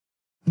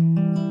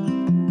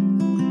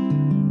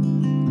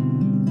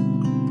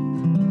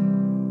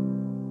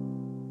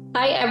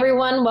Hi,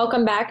 everyone.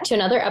 Welcome back to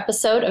another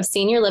episode of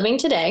Senior Living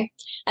Today.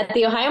 At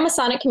the Ohio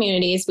Masonic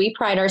Communities, we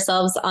pride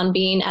ourselves on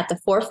being at the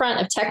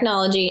forefront of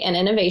technology and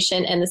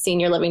innovation in the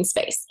senior living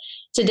space.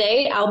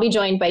 Today, I'll be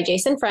joined by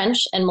Jason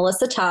French and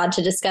Melissa Todd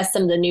to discuss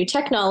some of the new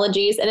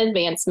technologies and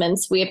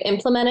advancements we have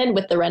implemented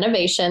with the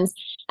renovations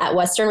at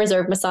Western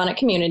Reserve Masonic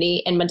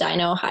Community in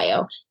Medina,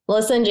 Ohio.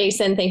 Melissa and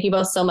Jason, thank you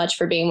both so much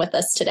for being with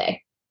us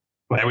today.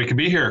 Glad we could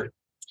be here.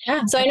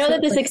 Yeah, so I know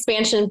that this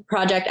expansion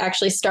project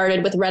actually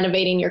started with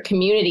renovating your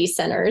community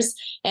centers.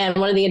 And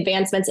one of the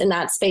advancements in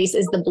that space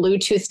is the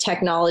Bluetooth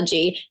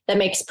technology that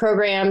makes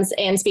programs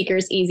and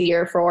speakers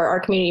easier for our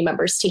community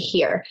members to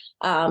hear.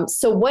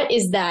 So what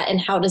is that and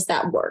how does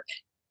that work?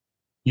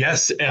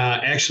 Yes,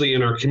 actually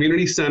in our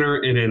community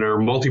center and in our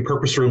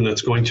multi-purpose room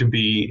that's going to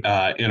be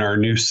in our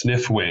new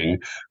SNF wing,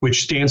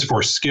 which stands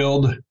for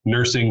Skilled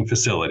Nursing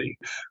Facility.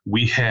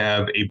 We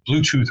have a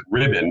Bluetooth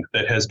ribbon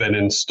that has been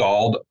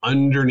installed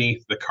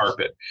underneath the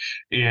carpet.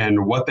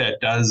 And what that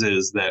does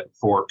is that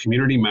for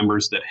community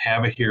members that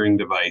have a hearing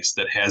device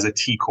that has a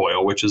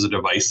T-coil, which is a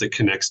device that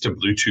connects to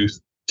Bluetooth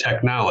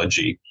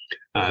technology,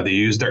 they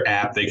use their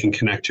app, they can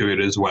connect to it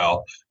as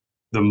well.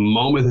 The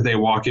moment that they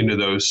walk into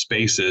those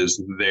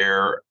spaces,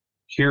 their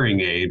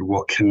hearing aid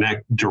will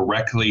connect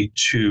directly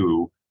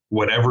to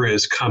whatever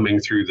is coming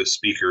through the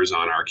speakers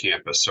on our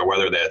campus. So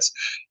whether that's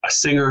a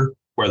singer,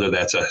 whether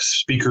that's a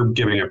speaker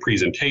giving a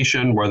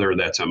presentation, whether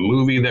that's a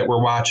movie that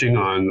we're watching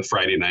on the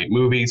Friday night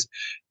movies,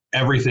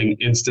 everything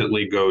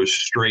instantly goes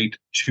straight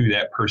to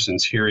that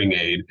person's hearing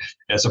aid,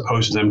 as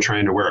opposed to them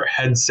trying to wear a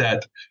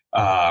headset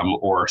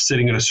or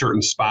sitting in a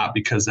certain spot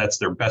because that's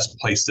their best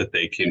place that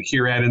they can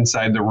hear at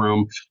inside the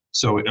room.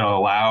 So it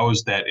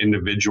allows that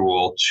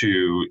individual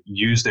to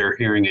use their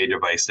hearing aid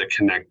device to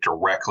connect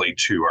directly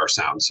to our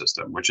sound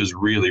system, which is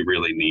really,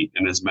 really neat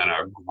and has been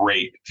a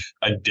great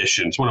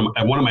addition. It's one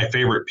of my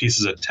favorite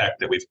pieces of tech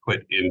that we've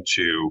put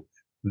into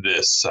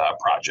this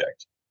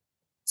project.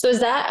 So is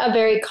that a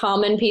very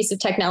common piece of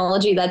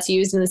technology that's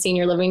used in the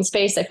senior living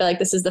space? I feel like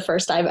this is the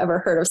first I've ever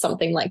heard of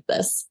something like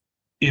this.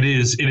 It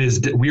is.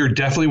 We are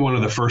definitely one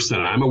of the first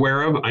that I'm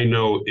aware of. I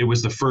know it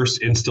was the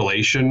first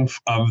installation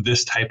of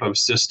this type of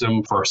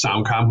system for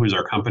SoundCom, who's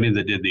our company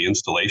that did the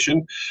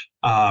installation.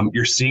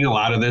 You're seeing a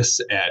lot of this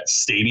at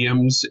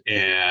stadiums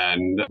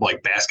and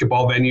like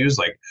basketball venues,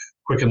 like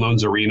Quicken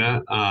Loans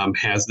Arena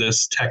has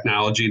this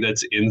technology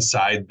that's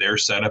inside their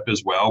setup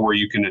as well, where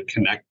you can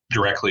connect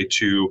directly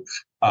to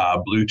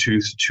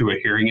Bluetooth to a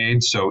hearing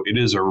aid. So it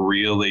is a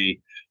really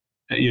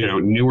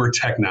newer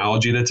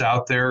technology that's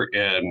out there.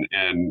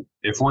 And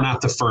if we're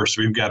not the first,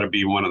 we've got to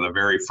be one of the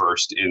very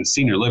first in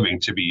senior living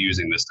to be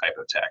using this type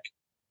of tech.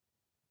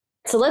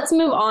 So let's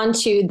move on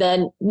to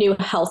the new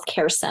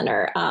healthcare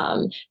center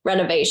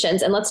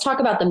renovations. And let's talk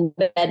about the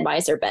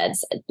MedMiser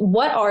beds.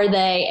 What are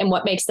they and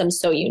what makes them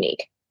so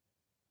unique?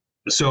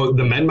 So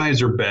the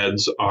MedMiser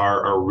beds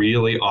are a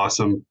really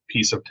awesome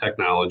piece of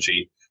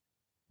technology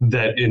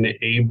that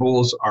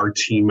enables our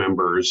team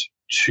members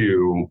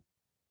to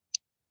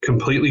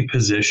completely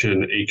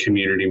position a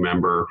community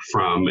member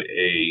from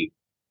a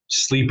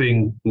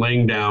sleeping,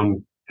 laying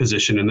down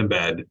position in the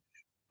bed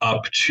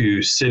up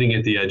to sitting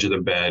at the edge of the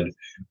bed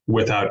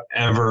without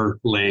ever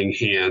laying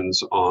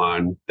hands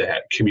on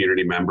that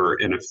community member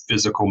in a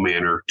physical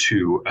manner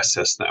to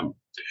assist them.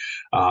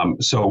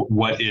 So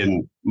what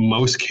in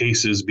most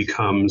cases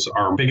becomes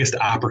our biggest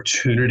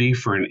opportunity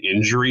for an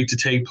injury to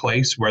take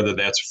place, whether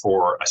that's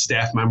for a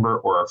staff member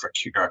or for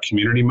a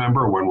community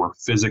member, when we're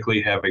physically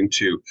having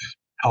to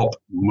help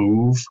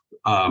move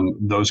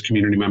those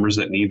community members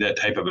that need that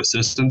type of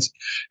assistance,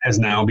 has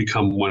now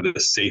become one of the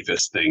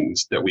safest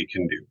things that we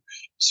can do.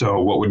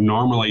 So what would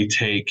normally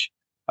take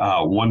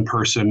one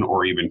person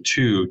or even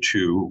two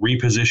to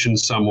reposition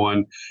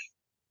someone,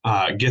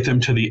 get them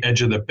to the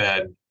edge of the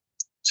bed,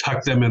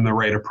 tuck them in the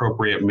right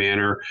appropriate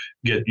manner,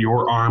 get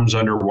your arms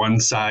under one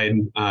side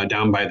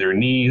down by their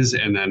knees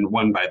and then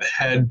one by the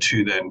head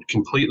to then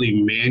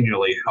completely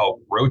manually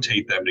help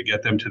rotate them to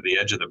get them to the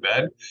edge of the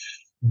bed.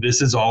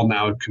 This is all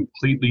now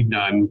completely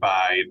done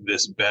by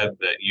this bed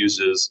that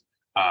uses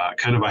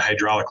kind of a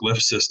hydraulic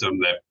lift system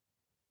that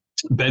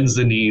bends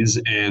the knees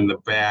and the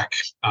back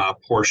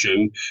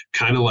portion,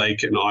 kind of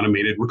like an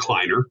automated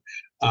recliner,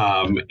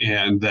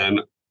 and then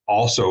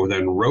also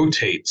then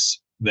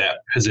rotates that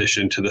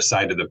position to the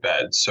side of the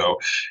bed. So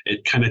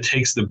it kind of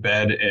takes the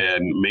bed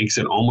and makes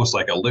it almost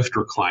like a lift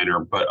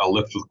recliner, but a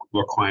lift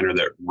recliner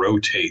that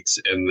rotates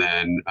and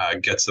then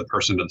gets the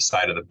person to the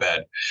side of the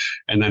bed.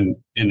 And then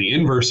in the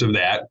inverse of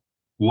that,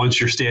 once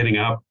you're standing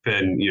up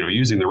and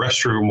using the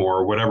restroom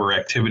or whatever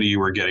activity you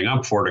were getting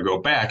up for to go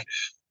back,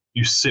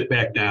 you sit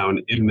back down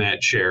in that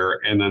chair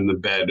and then the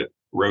bed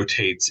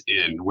rotates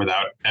in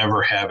without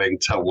ever having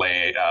to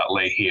lay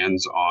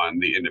hands on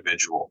the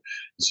individual.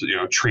 So,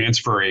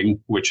 transferring,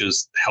 which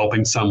is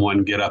helping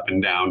someone get up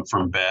and down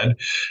from bed,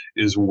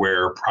 is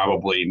where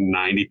probably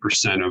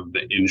 90% of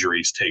the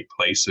injuries take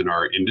place in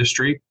our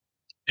industry.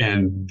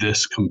 And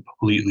this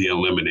completely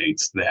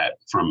eliminates that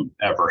from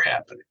ever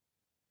happening.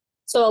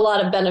 So a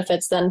lot of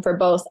benefits then for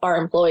both our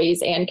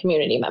employees and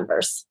community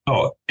members.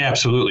 Oh,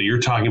 absolutely. You're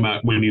talking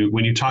about when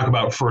you talk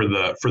about for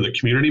the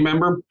community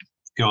member,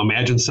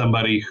 imagine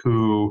somebody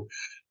who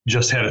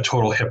just had a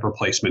total hip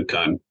replacement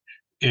done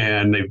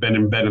and they've been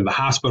in bed in the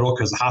hospital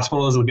because the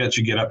hospital doesn't let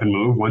you get up and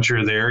move. Once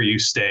you're there, you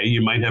stay.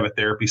 You might have a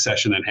therapy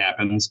session that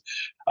happens.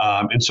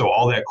 And so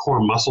all that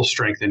core muscle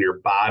strength in your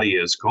body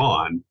is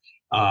gone.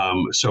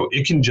 So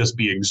it can just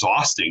be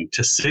exhausting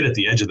to sit at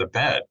the edge of the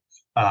bed.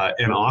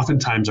 And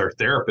oftentimes our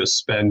therapists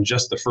spend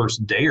just the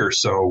first day or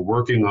so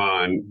working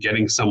on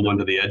getting someone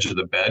to the edge of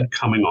the bed,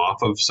 coming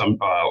off of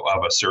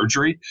of a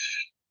surgery.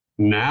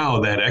 Now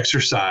that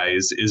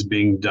exercise is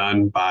being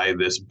done by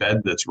this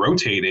bed that's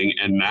rotating,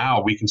 and now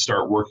we can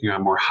start working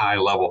on more high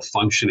level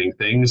functioning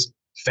things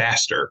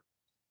faster.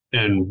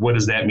 And what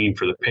does that mean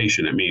for the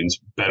patient? It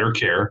means better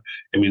care.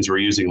 It means we're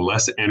using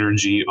less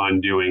energy on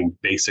doing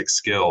basic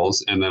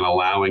skills and then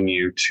allowing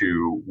you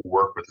to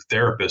work with a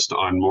therapist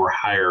on more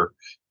higher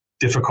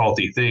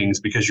difficulty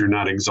things because you're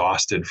not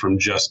exhausted from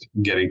just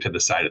getting to the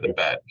side of the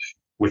bed,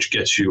 which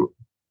gets you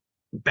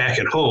back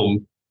at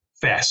home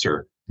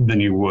faster than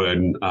you would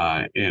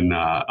in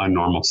a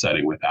normal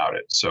setting without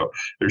it. So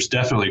there's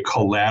definitely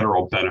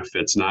collateral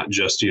benefits, not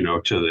just,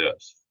 to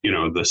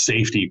the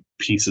safety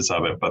pieces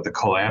of it, but the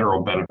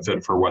collateral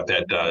benefit for what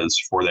that does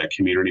for that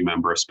community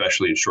member,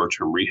 especially in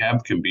short-term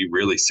rehab, can be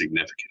really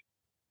significant.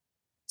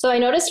 So I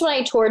noticed when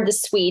I toured the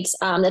suite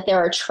that there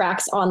are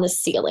tracks on the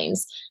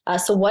ceilings.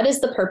 So what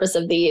is the purpose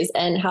of these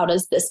and how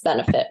does this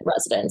benefit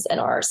residents and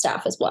our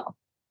staff as well?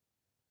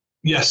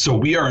 Yes, so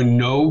we are a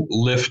no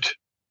lift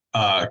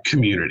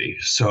community.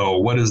 So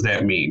what does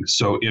that mean?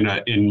 So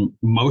in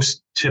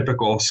most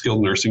typical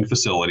skilled nursing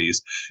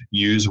facilities,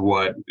 use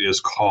what is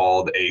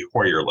called a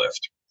Hoyer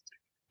lift.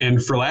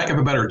 And for lack of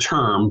a better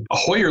term, a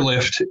Hoyer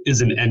lift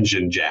is an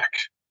engine jack.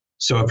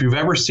 So if you've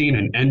ever seen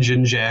an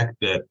engine jack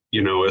that,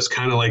 is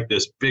kind of like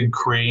this big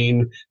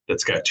crane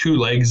that's got two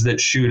legs that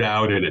shoot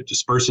out and it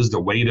disperses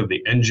the weight of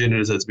the engine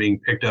as it's being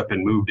picked up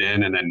and moved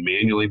in and then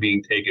manually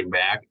being taken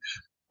back,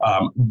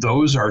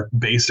 those are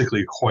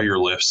basically Hoyer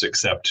lifts,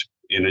 except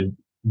in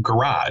a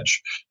garage.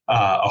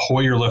 A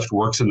Hoyer lift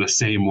works in the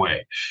same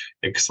way.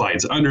 It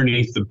slides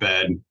underneath the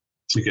bed,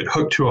 you get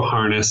hooked to a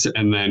harness,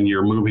 and then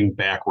you're moving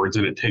backwards,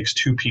 and it takes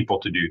two people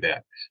to do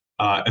that.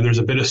 And there's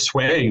a bit of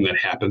swaying that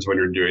happens when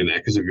you're doing that,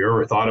 because if you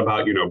ever thought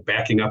about,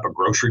 backing up a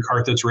grocery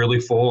cart that's really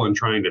full and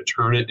trying to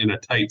turn it in a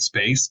tight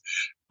space,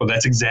 well,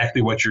 that's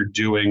exactly what you're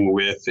doing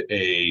with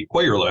a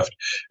Hoyer lift,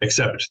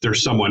 except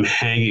there's someone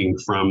hanging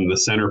from the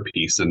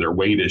centerpiece and their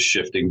weight is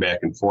shifting back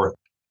and forth.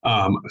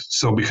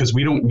 So because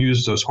we don't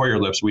use those Hoyer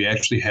lifts, we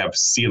actually have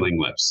ceiling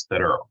lifts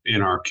that are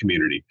in our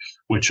community,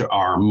 which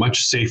are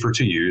much safer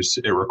to use.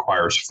 It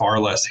requires far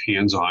less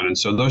hands-on. And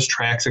so those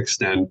tracks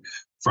extend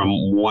from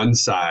one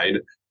side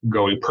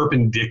going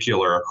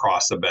perpendicular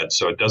across the bed.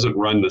 So it doesn't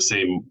run the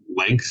same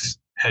length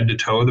head to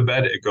toe of the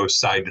bed. It goes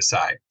side to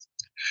side.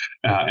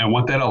 And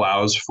what that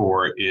allows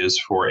for is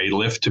for a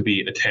lift to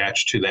be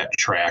attached to that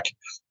track,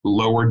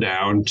 lower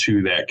down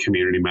to that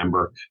community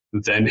member,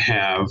 then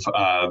have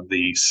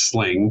the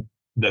sling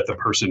that the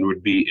person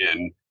would be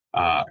in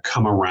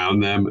come around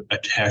them,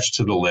 attached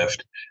to the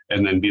lift,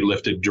 and then be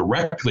lifted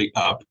directly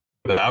up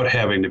without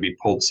having to be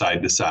pulled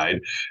side to side,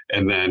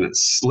 and then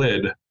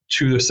slid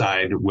to the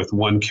side with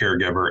one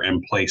caregiver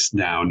and placed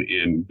down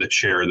in the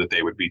chair that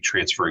they would be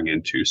transferring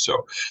into.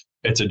 So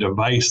it's a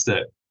device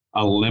that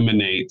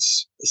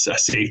eliminates a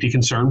safety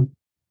concern,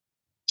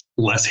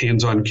 less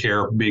hands-on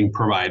care being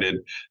provided,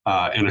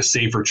 and a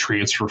safer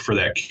transfer for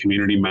that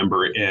community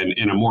member and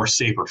in a more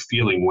safer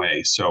feeling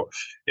way. So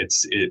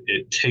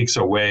it takes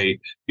away,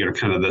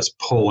 kind of this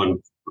pull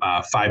and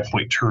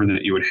 5-point turn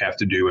that you would have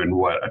to do in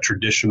what a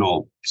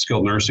traditional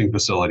skilled nursing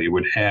facility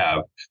would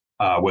have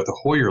with a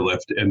Hoyer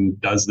lift, and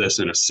does this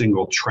in a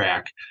single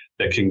track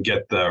that can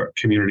get the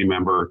community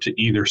member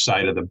to either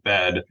side of the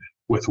bed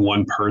with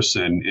one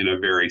person in a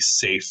very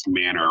safe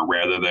manner,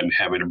 rather than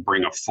having to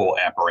bring a full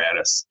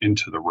apparatus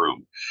into the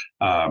room.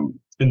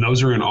 And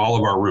those are in all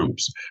of our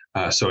rooms.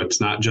 So it's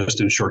not just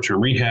in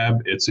short-term rehab,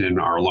 it's in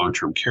our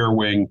long-term care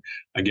wing.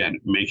 Again,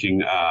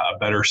 making a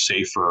better,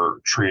 safer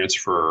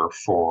transfer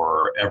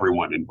for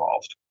everyone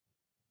involved.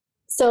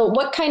 So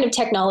what kind of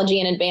technology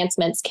and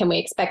advancements can we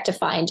expect to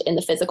find in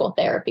the physical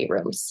therapy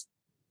rooms?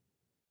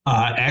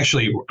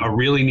 Actually, a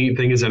really neat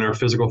thing is in our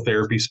physical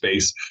therapy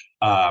space,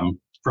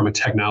 from a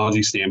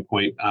technology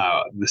standpoint,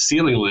 the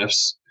ceiling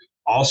lifts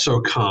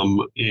also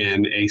come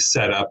in a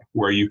setup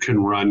where you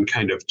can run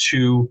kind of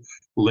two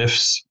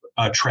lifts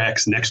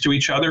tracks next to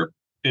each other,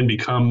 and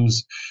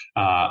becomes,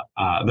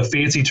 the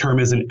fancy term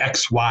is an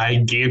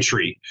XY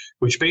gantry,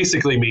 which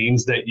basically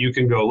means that you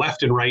can go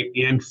left and right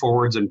and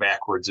forwards and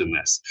backwards in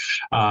this.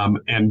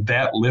 And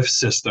that lift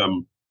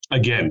system,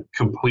 again,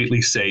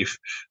 completely safe,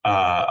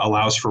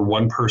 allows for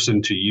one person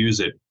to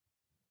use it.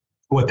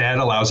 What that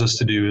allows us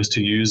to do is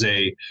to use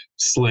a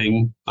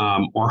sling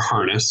or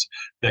harness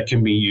that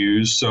can be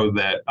used so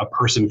that a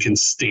person can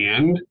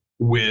stand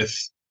with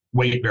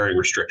weight bearing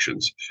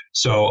restrictions.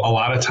 So a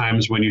lot of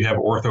times when you have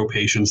ortho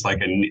patients like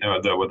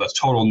with a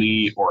total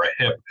knee or a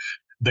hip,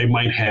 they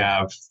might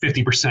have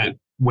 50%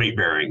 weight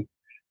bearing.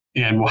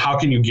 And well, how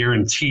can you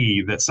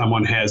guarantee that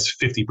someone has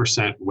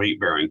 50% weight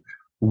bearing?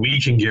 We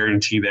can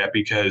guarantee that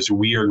because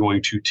we are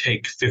going to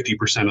take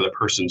 50% of the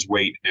person's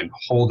weight and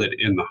hold it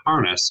in the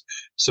harness.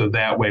 So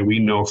that way we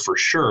know for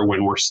sure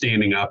when we're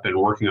standing up and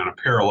working on a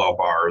parallel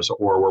bars,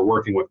 or we're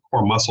working with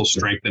core muscle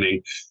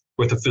strengthening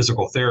with a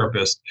physical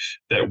therapist,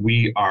 that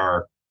we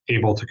are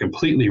able to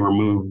completely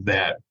remove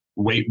that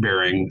weight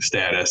bearing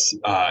status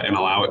and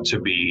allow it to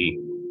be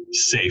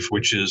safe,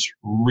 which is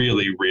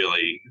really,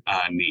 really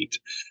neat.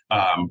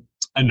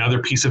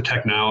 Another piece of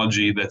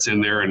technology that's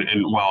in there,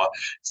 and while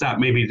it's not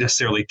maybe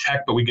necessarily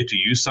tech, but we get to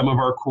use some of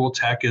our cool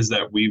tech, is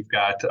that we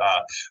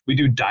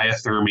do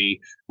diathermy,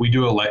 we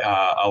do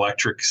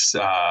electric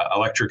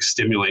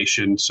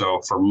stimulation, so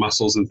for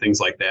muscles and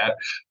things like that.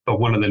 But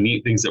one of the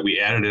neat things that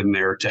we added in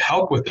there to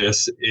help with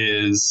this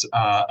is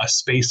a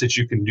space that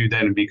you can do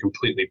that and be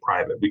completely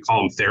private. We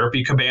call them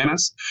therapy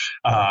cabanas,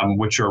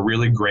 which are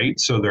really great.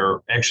 So they're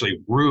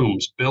actually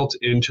rooms built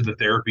into the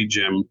therapy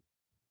gym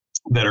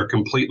that are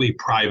completely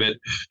private,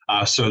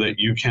 so that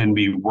you can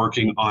be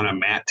working on a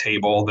mat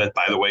table that,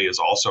 by the way, is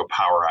also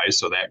powerized,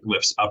 so that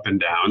lifts up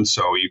and down,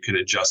 so you can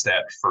adjust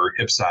that for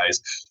hip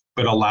size.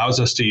 But allows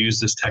us to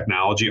use this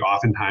technology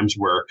oftentimes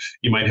where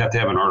you might have to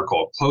have an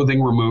article of clothing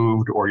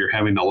removed, or you're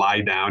having to lie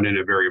down in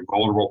a very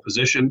vulnerable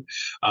position.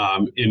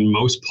 In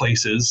most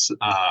places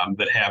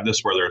that have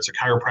this, whether it's a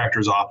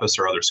chiropractor's office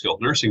or other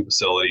skilled nursing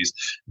facilities,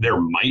 there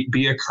might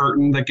be a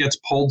curtain that gets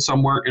pulled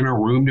somewhere in a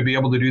room to be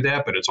able to do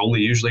that, but it's only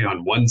usually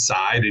on one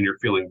side and you're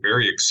feeling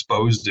very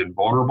exposed and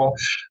vulnerable.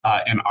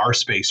 In our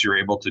space, you're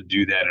able to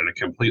do that in a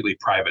completely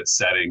private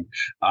setting,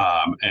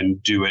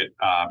 and do it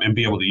and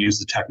be able to use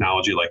the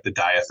technology like the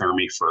diathermy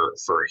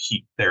for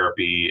heat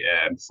therapy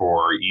and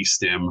for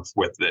e-stim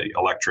with the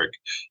electric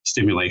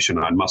stimulation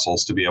on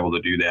muscles to be able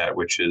to do that,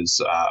 which is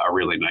a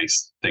really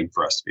nice thing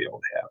for us to be able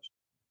to have.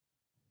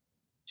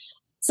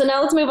 So now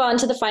let's move on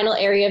to the final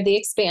area of the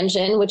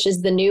expansion, which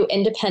is the new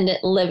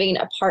independent living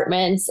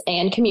apartments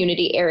and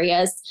community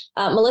areas.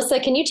 Melissa,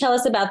 can you tell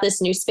us about this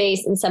new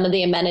space and some of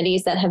the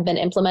amenities that have been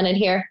implemented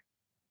here?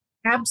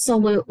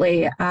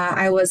 Absolutely.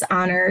 I was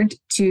honored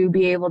to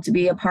be able to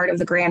be a part of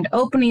the grand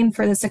opening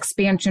for this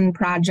expansion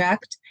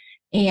project.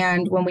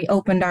 And when we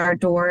opened our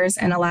doors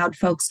and allowed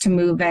folks to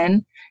move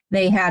in,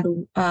 they had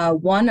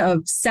one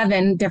of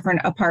 7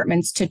 different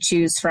apartments to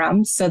choose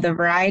from. So the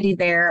variety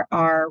there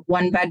are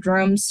 1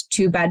 bedrooms,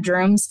 2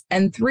 bedrooms,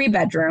 and 3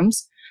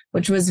 bedrooms,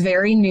 which was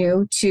very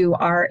new to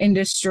our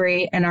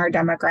industry and our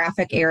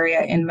demographic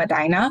area in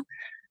Medina.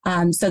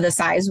 So the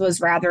size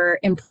was rather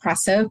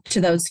impressive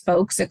to those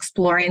folks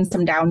exploring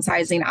some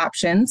downsizing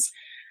options.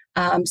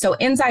 So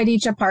inside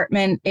each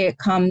apartment, it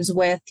comes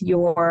with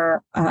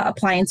your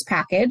appliance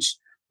package.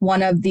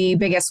 One of the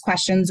biggest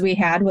questions we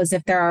had was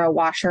if there are a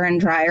washer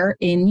and dryer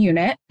in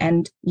unit.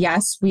 And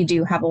yes, we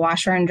do have a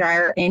washer and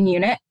dryer in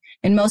unit.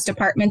 In most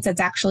apartments,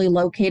 it's actually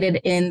located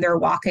in their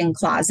walk-in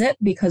closet,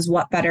 because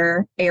what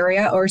better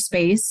area or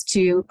space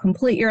to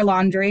complete your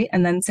laundry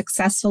and then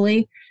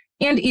successfully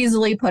and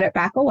easily put it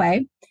back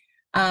away.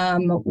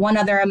 One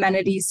other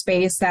amenity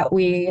space that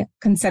we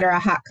consider a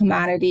hot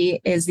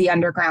commodity is the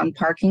underground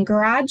parking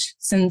garage.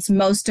 Since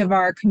most of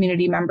our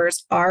community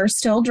members are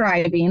still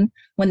driving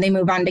when they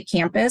move onto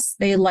campus,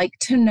 they like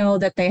to know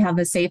that they have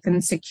a safe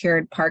and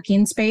secured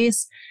parking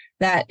space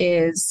that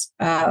is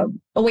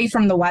away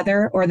from the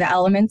weather or the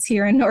elements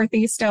here in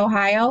Northeast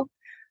Ohio.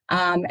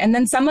 And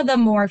then some of the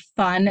more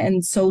fun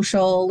and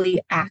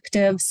socially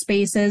active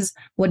spaces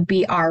would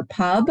be our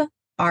pub,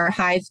 our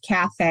Hive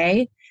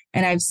Cafe.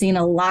 And I've seen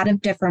a lot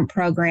of different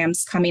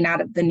programs coming out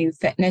of the new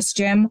fitness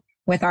gym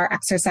with our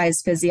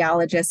exercise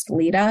physiologist,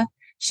 Lita.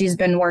 She's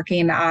been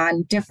working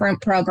on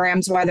different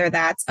programs, whether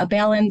that's a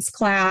balance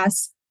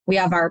class. We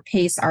have our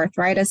PACE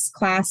arthritis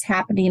class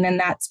happening in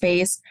that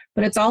space,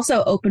 but it's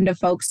also open to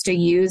folks to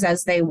use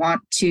as they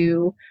want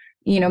to,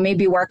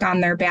 maybe work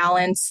on their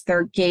balance,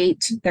 their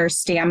gait, their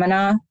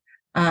stamina.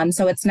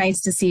 So it's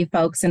nice to see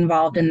folks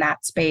involved in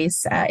that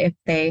space if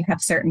they have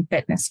certain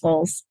fitness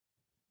goals.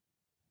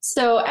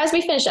 So as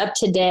we finish up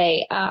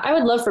today, I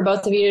would love for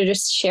both of you to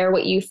just share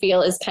what you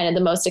feel is kind of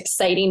the most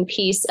exciting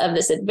piece of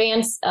this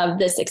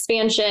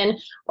expansion,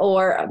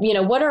 or,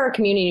 what are our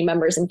community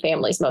members and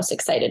families most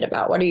excited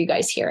about? What are you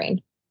guys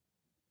hearing?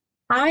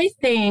 I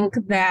think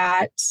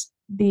that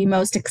the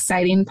most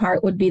exciting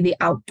part would be the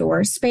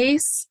outdoor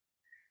space.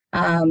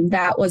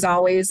 That was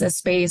always a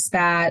space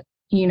that,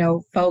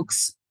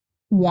 folks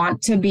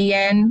want to be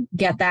in,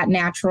 get that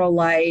natural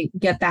light,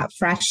 get that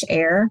fresh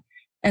air.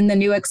 And the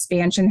new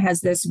expansion has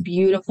this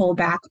beautiful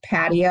back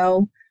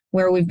patio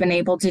where we've been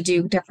able to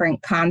do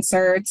different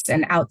concerts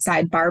and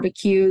outside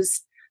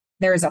barbecues.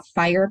 There's a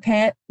fire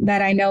pit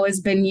that I know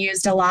has been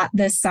used a lot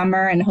this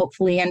summer, and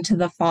hopefully into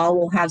the fall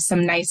we'll have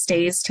some nice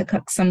days to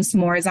cook some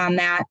s'mores on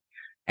that.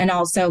 And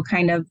also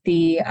kind of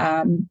the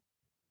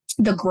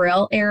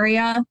grill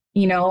area.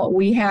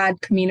 We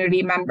had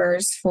community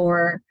members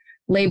for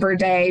Labor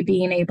Day,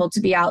 being able to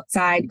be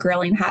outside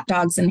grilling hot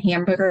dogs and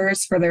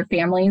hamburgers for their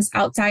families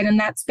outside in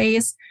that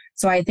space.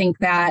 So I think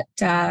that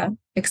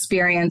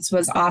experience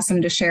was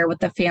awesome to share with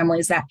the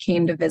families that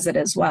came to visit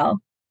as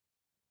well.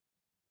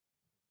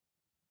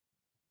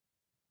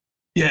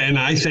 Yeah, and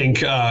I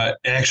think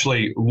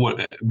actually,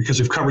 because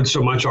we've covered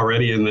so much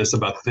already in this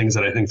about the things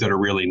that I think that are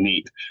really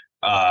neat.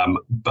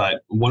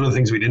 But one of the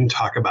things we didn't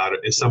talk about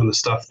is some of the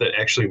stuff that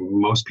actually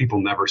most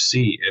people never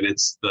see, and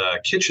it's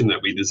the kitchen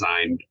that we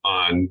designed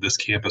on this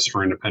campus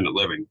for independent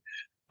living.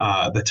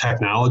 The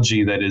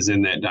technology that is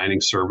in that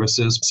dining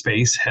services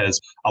space has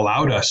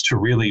allowed us to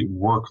really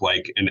work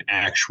like an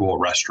actual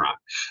restaurant.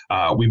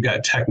 We've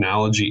got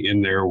technology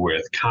in there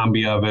with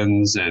combi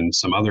ovens and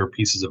some other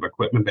pieces of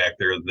equipment back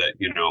there that,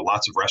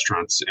 lots of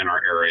restaurants in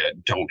our area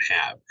don't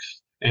have.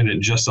 And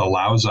it just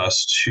allows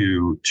us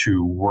to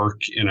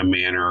work in a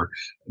manner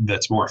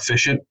that's more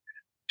efficient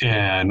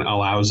and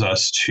allows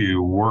us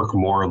to work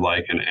more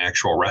like an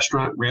actual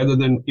restaurant rather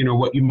than,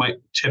 what you might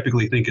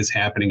typically think is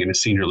happening in a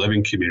senior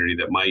living community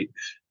that might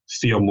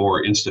feel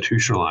more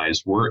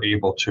institutionalized. We're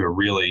able to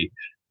really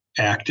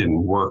act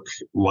and work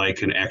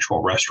like an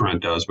actual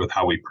restaurant does with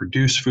how we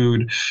produce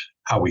food,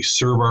 how we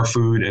serve our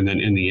food. And then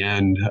in the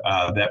end,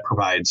 that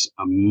provides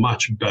a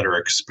much better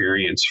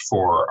experience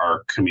for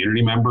our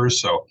community members.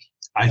 So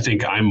I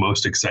think I'm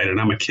most excited.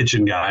 I'm a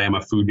kitchen guy. I'm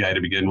a food guy to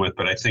begin with,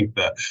 but I think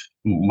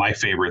my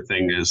favorite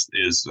thing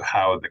is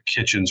how the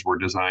kitchens were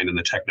designed and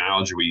the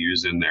technology we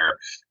use in there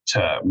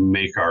to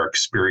make our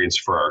experience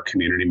for our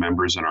community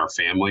members and our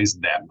families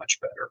that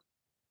much better.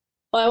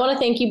 Well, I want to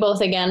thank you both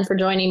again for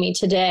joining me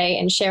today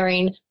and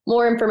sharing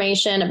more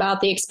information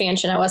about the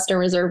expansion at Western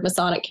Reserve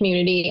Masonic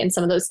Community and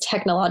some of those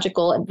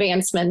technological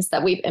advancements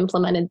that we've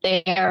implemented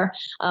there.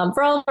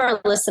 For all of our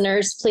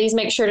listeners, please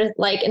make sure to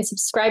like and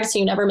subscribe so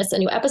you never miss a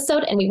new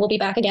episode, and we will be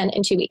back again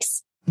in 2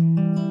 weeks.